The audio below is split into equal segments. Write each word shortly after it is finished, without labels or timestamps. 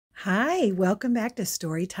Hi, welcome back to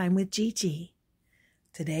Story Time with Gigi.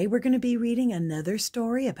 Today we're going to be reading another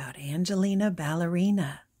story about Angelina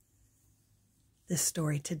Ballerina. This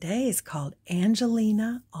story today is called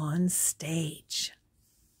Angelina on Stage.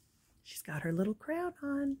 She's got her little crown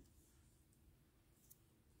on.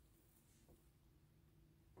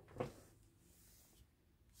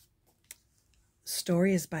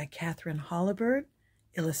 Story is by Catherine Hollibird,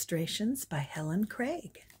 illustrations by Helen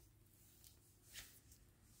Craig.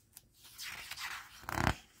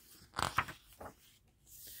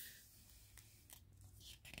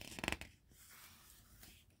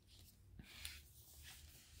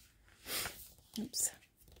 Oops.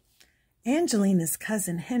 Angelina's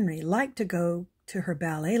cousin Henry liked to go to her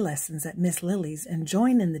ballet lessons at Miss Lily's and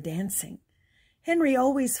join in the dancing. Henry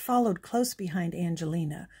always followed close behind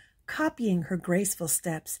Angelina, copying her graceful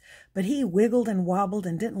steps, but he wiggled and wobbled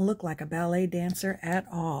and didn't look like a ballet dancer at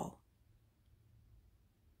all.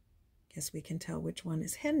 Guess we can tell which one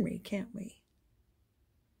is Henry, can't we?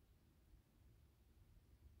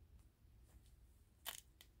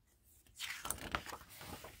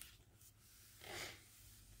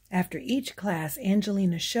 After each class,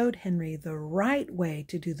 Angelina showed Henry the right way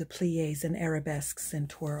to do the pliés and arabesques and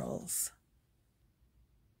twirls.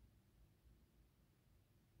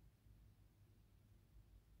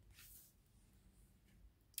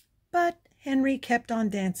 But Henry kept on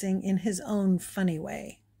dancing in his own funny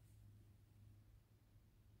way.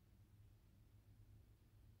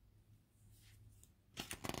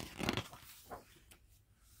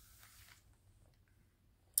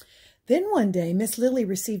 Then one day, Miss Lily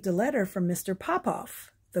received a letter from Mr.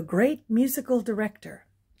 Popoff, the great musical director.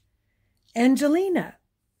 "Angelina,"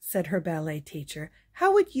 said her ballet teacher,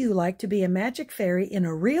 "how would you like to be a magic fairy in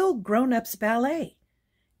a real grown-ups ballet?"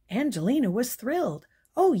 Angelina was thrilled.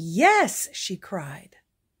 "Oh, yes!" she cried.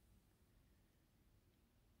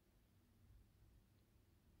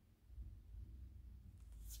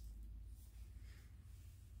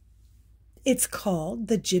 "It's called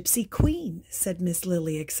The Gypsy Queen," said Miss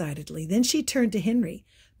Lily excitedly. Then she turned to Henry.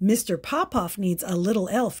 "Mr. Popoff needs a little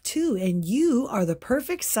elf, too, and you are the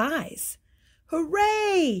perfect size."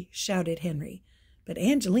 "Hooray!" shouted Henry. But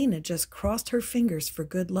Angelina just crossed her fingers for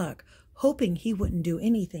good luck, hoping he wouldn't do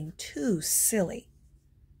anything too silly.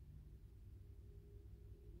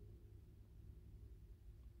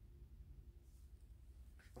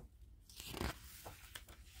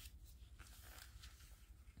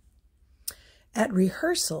 At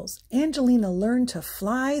rehearsals, Angelina learned to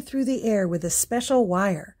fly through the air with a special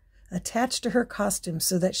wire attached to her costume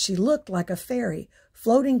so that she looked like a fairy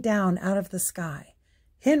floating down out of the sky.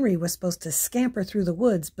 Henry was supposed to scamper through the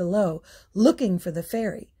woods below looking for the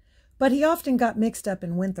fairy, but he often got mixed up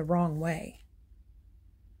and went the wrong way.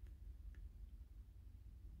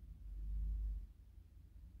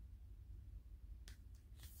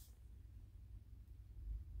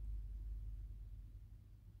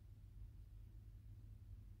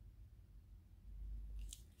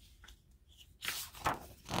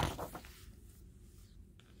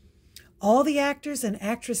 All the actors and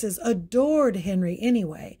actresses adored Henry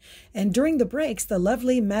anyway, and during the breaks, the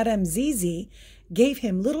lovely Madame Zizi gave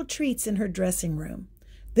him little treats in her dressing room.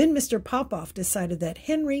 Then Mr. Popoff decided that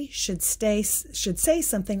Henry should say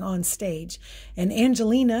something on stage, and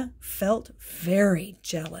Angelina felt very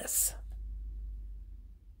jealous.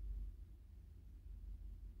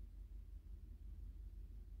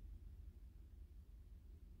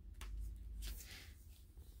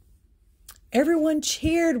 Everyone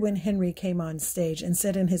cheered when Henry came on stage and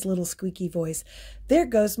said in his little squeaky voice, "There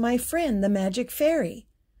goes my friend, the magic fairy."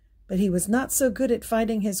 But he was not so good at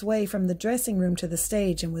finding his way from the dressing room to the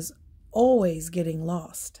stage and was always getting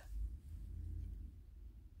lost.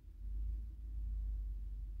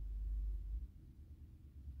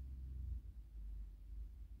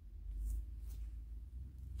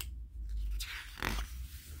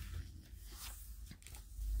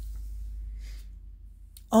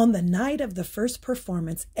 On the night of the first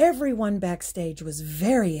performance, everyone backstage was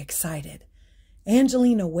very excited.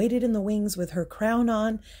 Angelina waited in the wings with her crown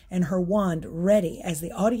on and her wand ready as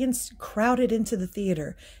the audience crowded into the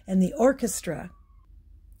theater and the orchestra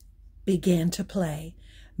began to play.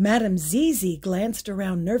 Madame Zizi glanced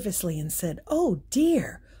around nervously and said, "Oh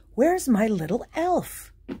dear, where's my little elf?"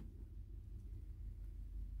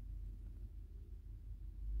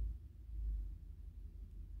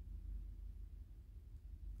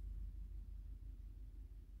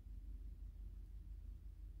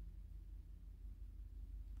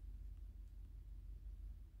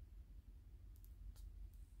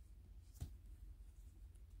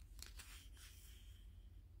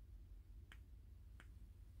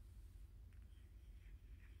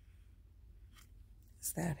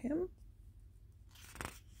 Is that him?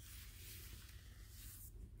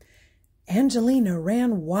 Angelina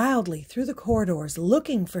ran wildly through the corridors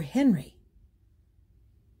looking for Henry.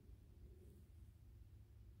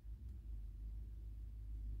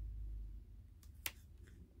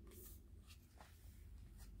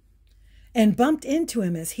 And bumped into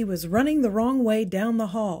him as he was running the wrong way down the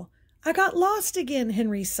hall. "I got lost again,"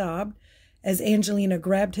 Henry sobbed, as Angelina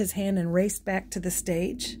grabbed his hand and raced back to the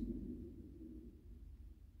stage.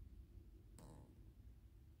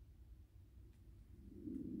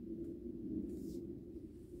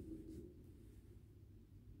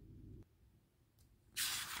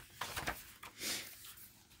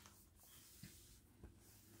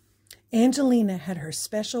 Angelina had her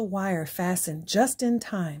special wire fastened just in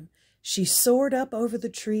time. She soared up over the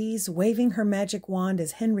trees, waving her magic wand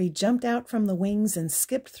as Henry jumped out from the wings and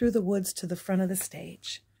skipped through the woods to the front of the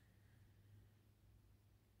stage.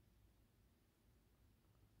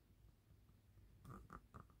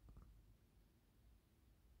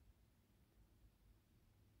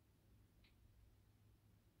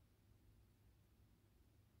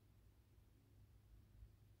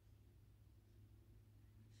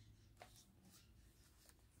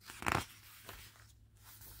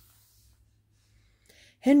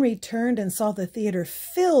 Henry turned and saw the theater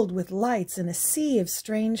filled with lights and a sea of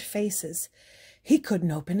strange faces. He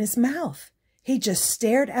couldn't open his mouth. He just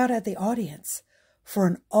stared out at the audience. For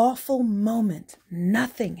an awful moment,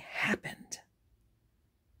 nothing happened.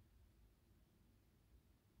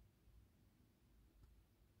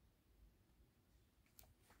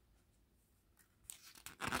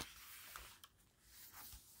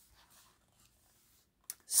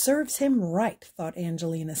 Serves him right, thought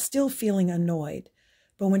Angelina, still feeling annoyed.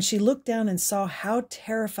 But when she looked down and saw how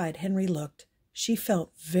terrified Henry looked, she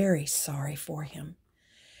felt very sorry for him.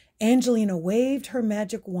 Angelina waved her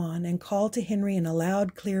magic wand and called to Henry in a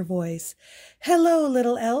loud, clear voice, "Hello,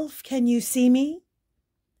 little elf, can you see me?"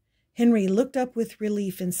 Henry looked up with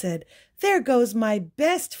relief and said, "There goes my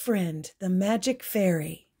best friend, the magic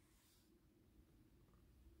fairy."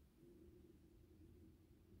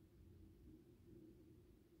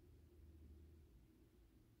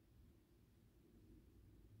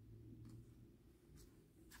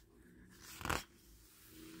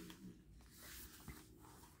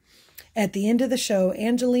 At the end of the show,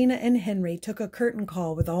 Angelina and Henry took a curtain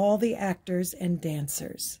call with all the actors and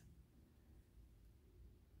dancers.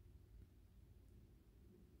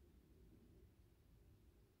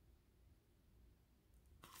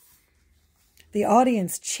 The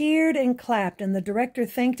audience cheered and clapped, and the director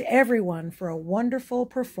thanked everyone for a wonderful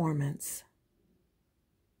performance.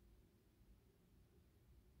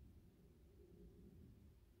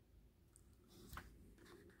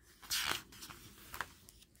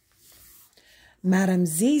 Madame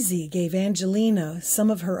Zizi gave Angelina some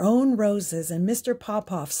of her own roses, and Mr.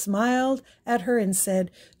 Popoff smiled at her and said,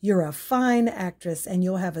 "You're a fine actress, and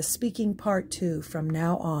you'll have a speaking part too from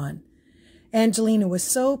now on." Angelina was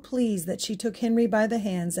so pleased that she took Henry by the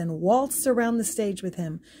hands and waltzed around the stage with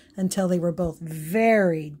him until they were both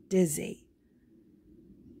very dizzy.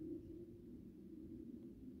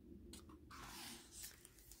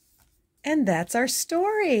 And that's our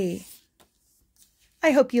story. I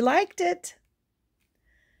hope you liked it.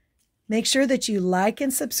 Make sure that you like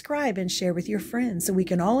and subscribe and share with your friends so we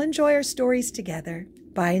can all enjoy our stories together.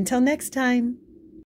 Bye until next time.